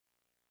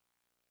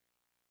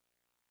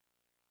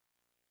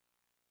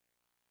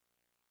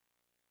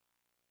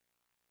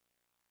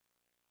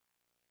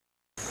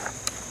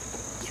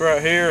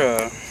right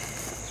here,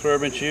 it's where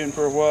I've been shooting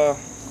for a while.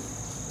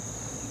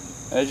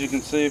 As you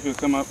can see, if you'll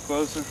come up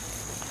closer,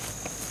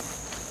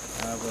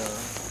 I've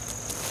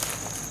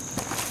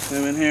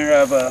in here.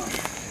 I've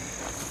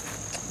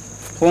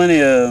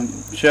plenty of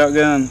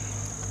shotgun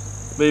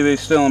BB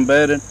still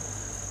embedded.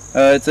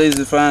 It's easy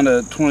to find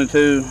a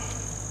 22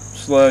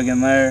 slug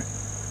in there.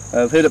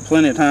 I've hit it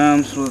plenty of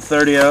times with a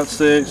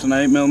 30-06 and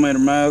 8mm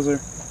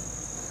Mauser.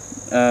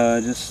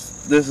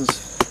 This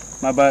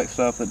is my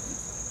backstop that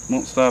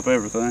won't stop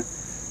everything.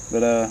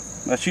 But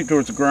I shoot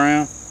towards the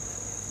ground,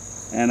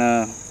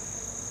 and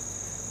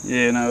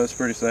yeah, no, it's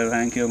pretty safe. I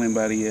haven't killed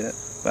anybody yet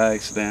by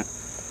accident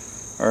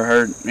or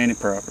hurt any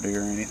property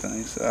or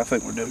anything. So I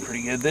think we're doing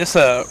pretty good. This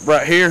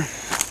right here,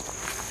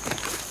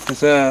 this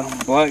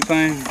black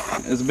thing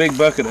is a big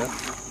bucket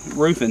of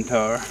roofing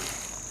tar,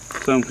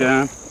 some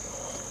kind.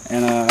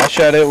 And I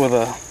shot it with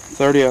a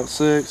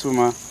 30-06 with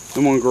my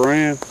M1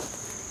 Garand,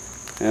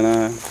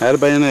 and had a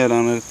bayonet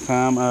on it at the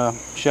time.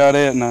 Shot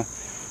it, and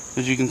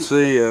as you can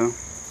see,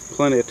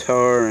 plenty of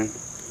tar and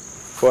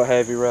what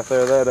have you right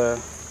there.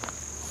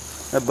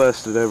 That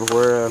busted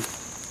everywhere.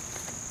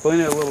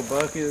 Plenty of little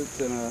buckets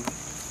and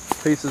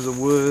pieces of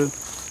wood,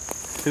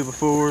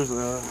 2x4s.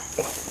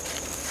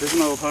 It's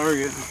an old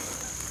target.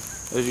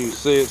 As you can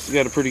see, it's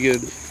got a pretty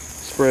good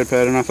spread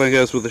pattern. I think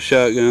that's with the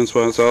shotgun,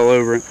 so it's all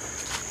over it.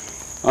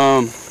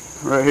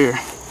 Right here,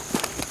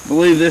 I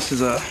believe this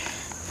is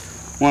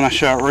one I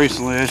shot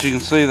recently. As you can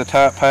see, the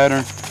type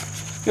pattern,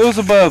 it was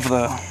above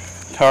the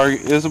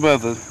target, it was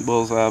above the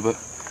bullseye, but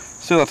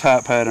still a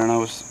type pattern. I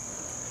was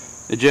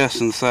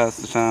adjusting the sights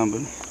at the time,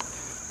 but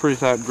pretty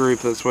tight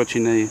group, that's what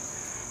you need.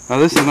 Now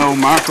this is an old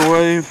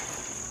microwave,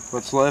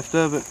 what's left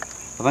of it.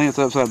 I think it's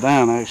upside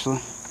down actually.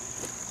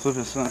 Flip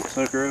this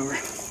sucker over.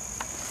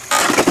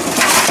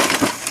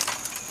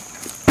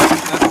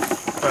 That's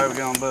a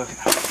 5-gallon bucket.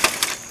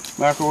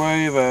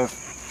 Microwave, I've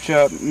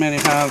shot many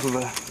times with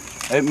a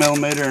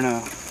 8mm and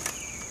a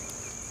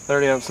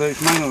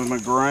 30-06, mainly with my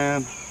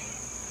Garand.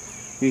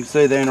 You can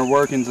see the inner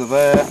workings of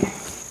that,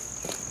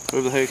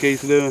 whatever the heck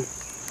he's doing.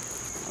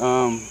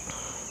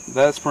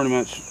 That's pretty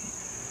much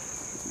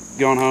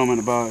going home in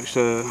a box.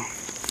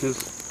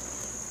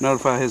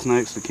 Notify his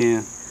next of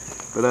kin.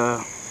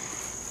 But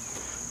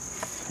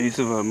piece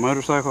of a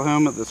motorcycle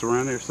helmet that's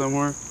around here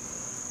somewhere.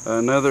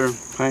 Another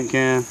paint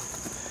can.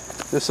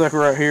 This sucker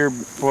right here,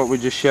 what we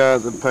just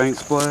shot, the paint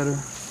splatter.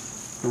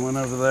 The one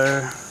over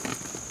there.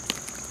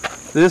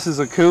 This is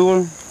a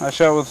cooler I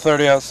shot with a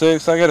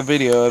 30-06. I got a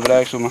video of it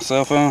actually on my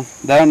cell phone.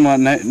 That one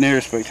wasn't near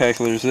as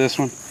spectacular as this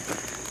one.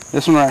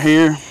 This one right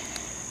here,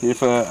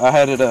 if I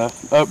had it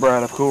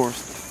upright, of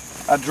course.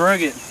 I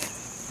drug it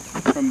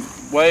from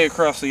way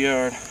across the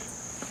yard.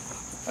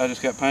 I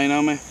just got paint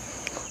on me.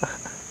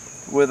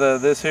 With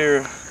this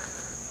here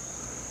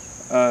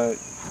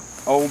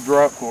old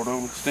drop cord,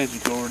 old extension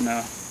cord.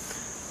 Now,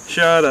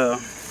 shot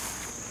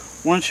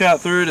one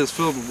shot through it is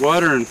filled with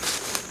water, and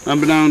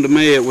unbeknown to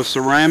me, it was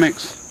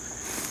ceramics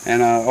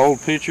and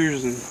old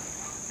pictures and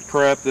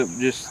crap that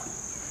just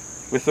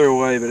we threw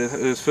away, but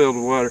it was filled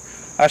with water.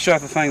 I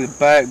shot the thing, the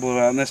back blew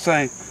out, and this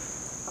thing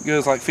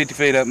goes like 50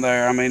 feet up in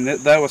there. I mean,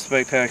 that was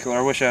spectacular.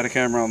 I wish I had a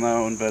camera on that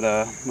one, but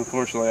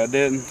unfortunately I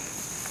didn't.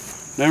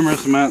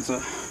 Numerous amounts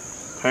of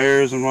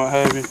hairs and what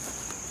have you.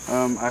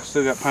 I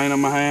still got paint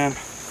on my hand.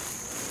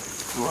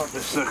 Lock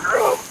this sucker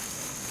up.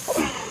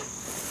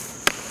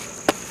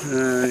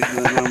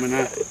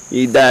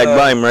 You died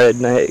by him,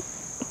 Redneck.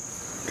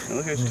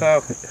 Look who's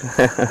talking.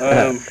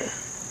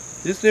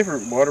 Just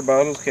different water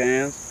bottles,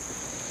 cans,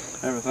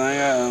 everything.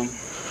 I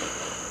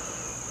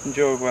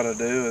enjoy what I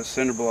do as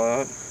cinder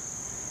block.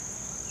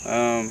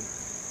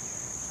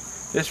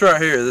 This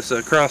right here, this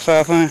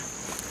crossfire thing,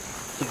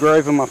 the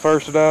grave of my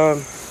first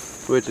dog,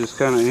 which is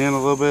kind of in a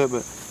little bit,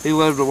 but he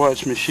loved to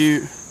watch me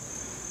shoot.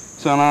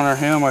 So in honor of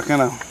him, I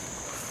kind of,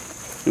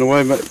 in a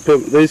way,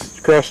 put these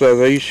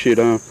crossfires I used to shoot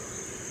on.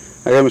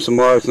 I got me some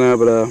logs now,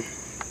 but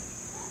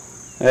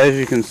as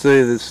you can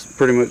see, this is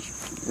pretty much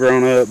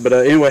grown up. But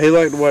anyway, he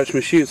liked to watch me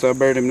shoot, so I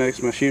buried him next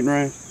to my shooting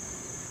range.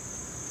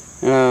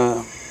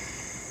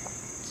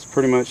 It's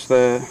pretty much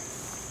that.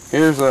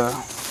 Here's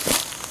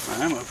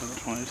ammo for the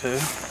 22.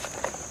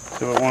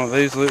 See what one of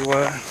these look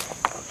like.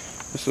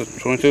 This is a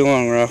 22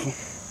 long rifle.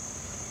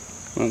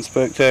 Nothing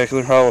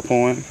spectacular, hollow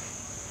point.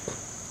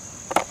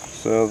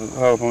 So the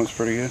hollow point's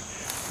pretty good.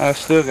 I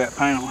still got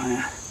paint on my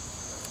hand.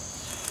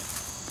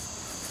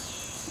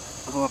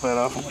 I'll wipe that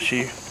off on my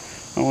shoe.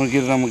 I want to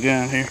get it on my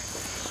gun here.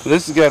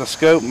 This has got a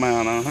scope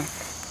mount on it.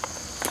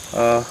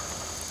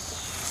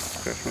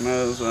 Scratch my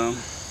nose.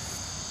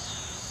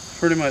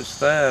 Pretty much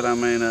that. I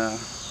mean,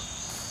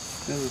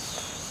 this is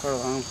part of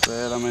the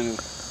homestead. I mean,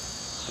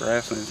 it's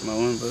grass needs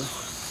mowing, but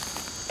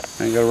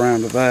I ain't got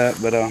around to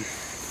that. But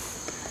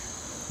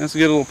that's a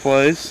good little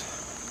place.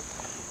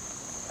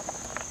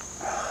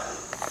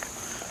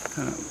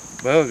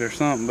 Bug or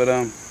something, but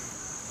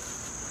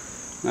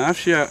now I've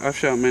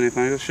shot many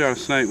things. I shot a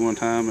snake one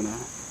time and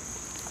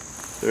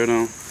threw it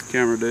on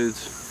camera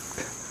dude's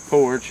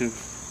porch and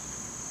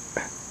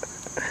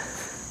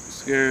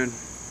scared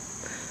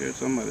scared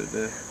somebody to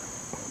death.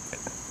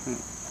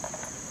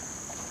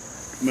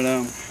 But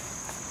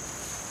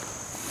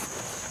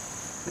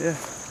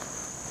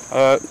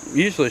yeah.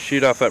 Usually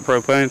shoot off that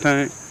propane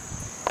tank.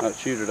 Not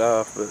shoot it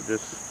off, but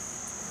just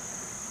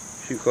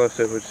shoot close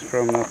to it, which is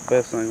probably not the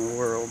best thing in the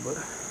world. But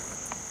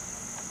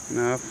you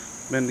know,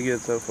 I've been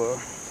good so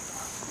far.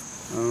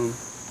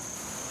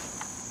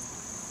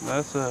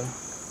 That's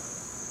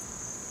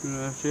you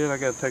know, shit. I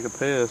gotta take a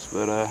piss,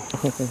 but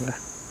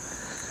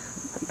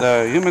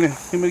you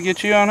want me to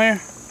get you on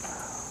here?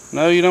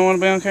 No, you don't want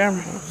to be on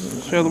camera?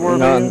 Share the world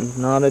video?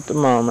 Not at the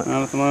moment.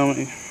 Not at the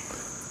moment.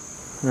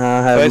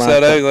 Face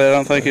that ugly, I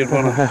don't think you'd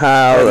want to my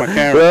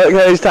camera.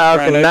 Look who's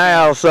talking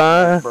now,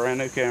 son. Brand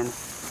new camera.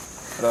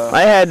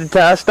 They had to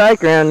tie a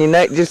stake around your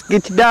neck just to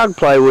get your dog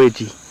play with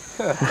you.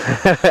 That's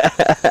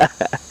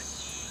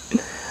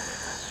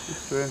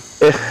true.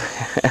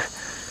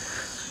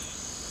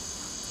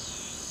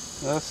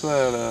 That's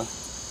that,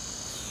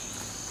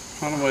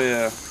 why don't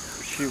we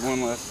shoot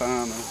one last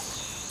time and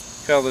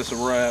call this a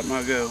wrap.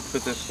 I'll go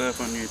put this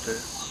stuff on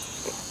YouTube.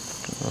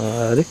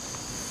 Alrighty.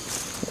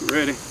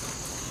 Ready?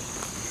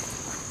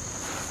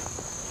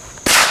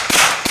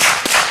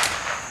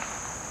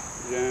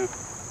 Yeah.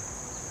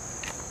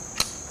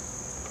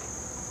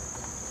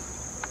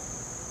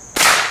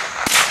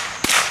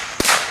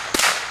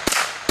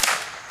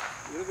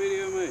 Get a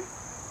video of me.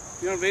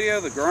 You want a video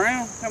of the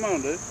ground? Come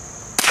on, dude.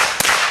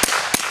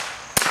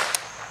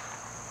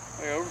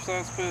 Hey,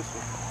 oversized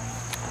pistol.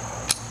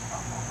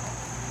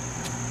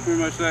 Pretty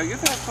much that. Get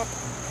that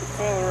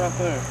fella right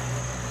there.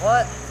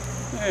 What?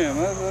 Yeah,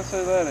 that's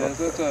who that is.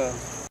 That's